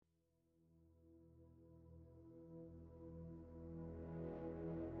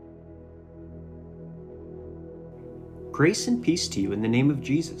Grace and peace to you in the name of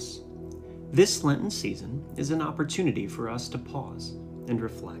Jesus. This Lenten season is an opportunity for us to pause and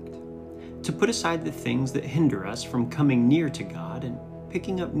reflect, to put aside the things that hinder us from coming near to God and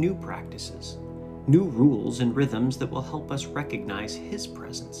picking up new practices, new rules and rhythms that will help us recognize His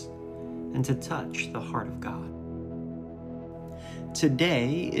presence and to touch the heart of God.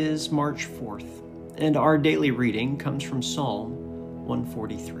 Today is March 4th, and our daily reading comes from Psalm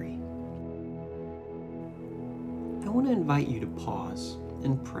 143. I want to invite you to pause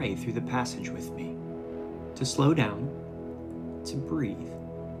and pray through the passage with me, to slow down, to breathe,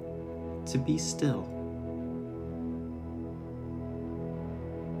 to be still.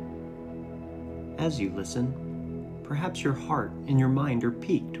 As you listen, perhaps your heart and your mind are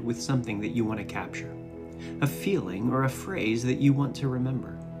piqued with something that you want to capture, a feeling or a phrase that you want to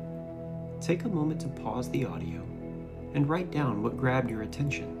remember. Take a moment to pause the audio and write down what grabbed your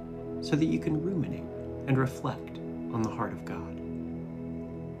attention so that you can ruminate and reflect on the heart of God.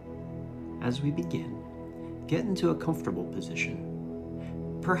 As we begin, get into a comfortable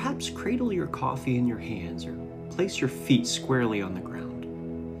position. Perhaps cradle your coffee in your hands or place your feet squarely on the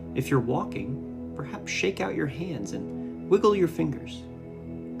ground. If you're walking, perhaps shake out your hands and wiggle your fingers.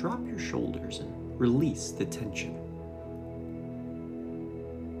 Drop your shoulders and release the tension.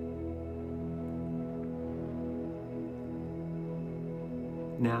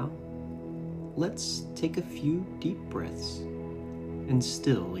 Now, let's take a few deep breaths and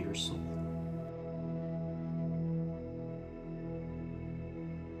still your soul.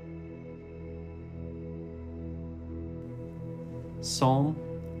 Psalm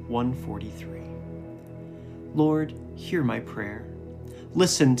 143. Lord, hear my prayer.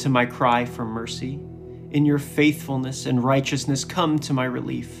 Listen to my cry for mercy. In your faithfulness and righteousness, come to my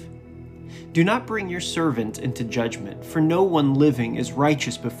relief. Do not bring your servant into judgment, for no one living is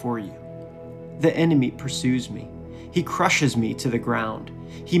righteous before you. The enemy pursues me. He crushes me to the ground.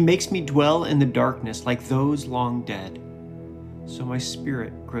 He makes me dwell in the darkness like those long dead. So my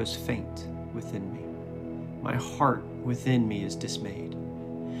spirit grows faint within me. My heart within me is dismayed.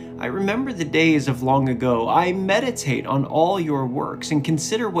 I remember the days of long ago. I meditate on all your works and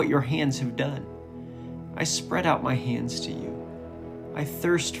consider what your hands have done. I spread out my hands to you. I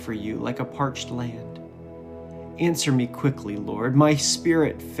thirst for you like a parched land. Answer me quickly, Lord. My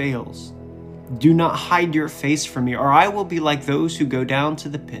spirit fails. Do not hide your face from me, or I will be like those who go down to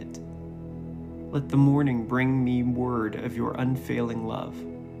the pit. Let the morning bring me word of your unfailing love,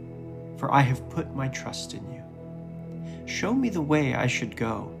 for I have put my trust in you. Show me the way I should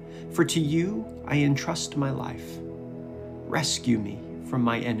go, for to you I entrust my life. Rescue me from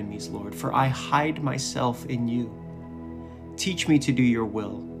my enemies, Lord, for I hide myself in you. Teach me to do your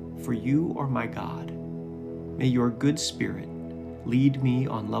will, for you are my God. May your good spirit lead me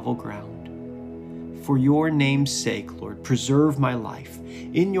on level ground. For your name's sake, Lord, preserve my life.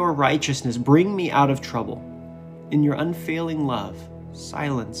 In your righteousness, bring me out of trouble. In your unfailing love,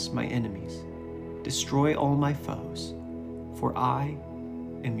 silence my enemies. Destroy all my foes, for I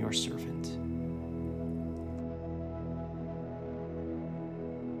am your servant.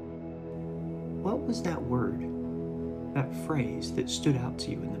 What was that word, that phrase that stood out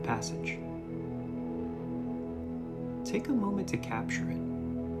to you in the passage? Take a moment to capture it.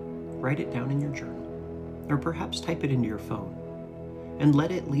 Write it down in your journal, or perhaps type it into your phone, and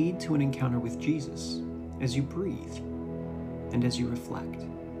let it lead to an encounter with Jesus as you breathe and as you reflect.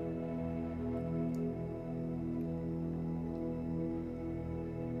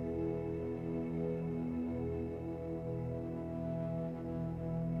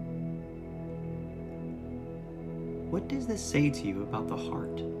 What does this say to you about the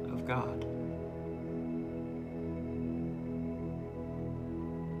heart of God?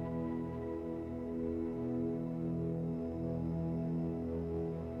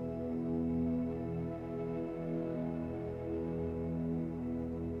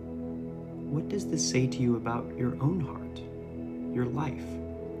 What does this say to you about your own heart, your life,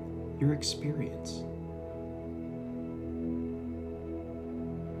 your experience?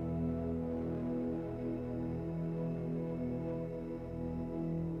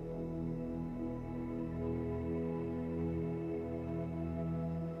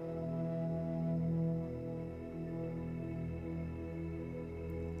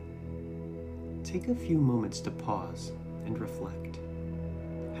 Take a few moments to pause and reflect.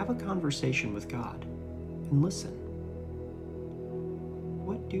 Have a conversation with God and listen.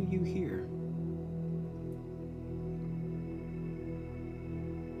 What do you hear?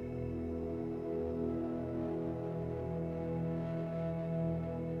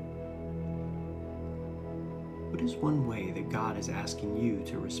 What is one way that God is asking you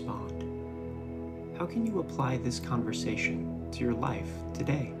to respond? how can you apply this conversation to your life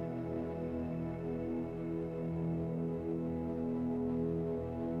today?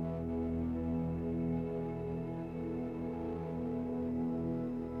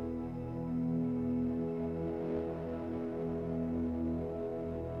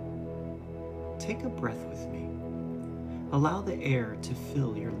 Take a breath with me. Allow the air to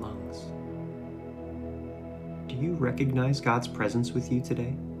fill your lungs. Do you recognize God's presence with you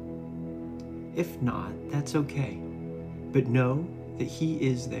today? If not, that's okay. But know that He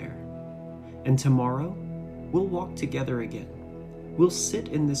is there. And tomorrow, we'll walk together again. We'll sit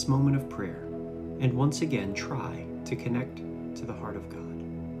in this moment of prayer and once again try to connect to the heart of God.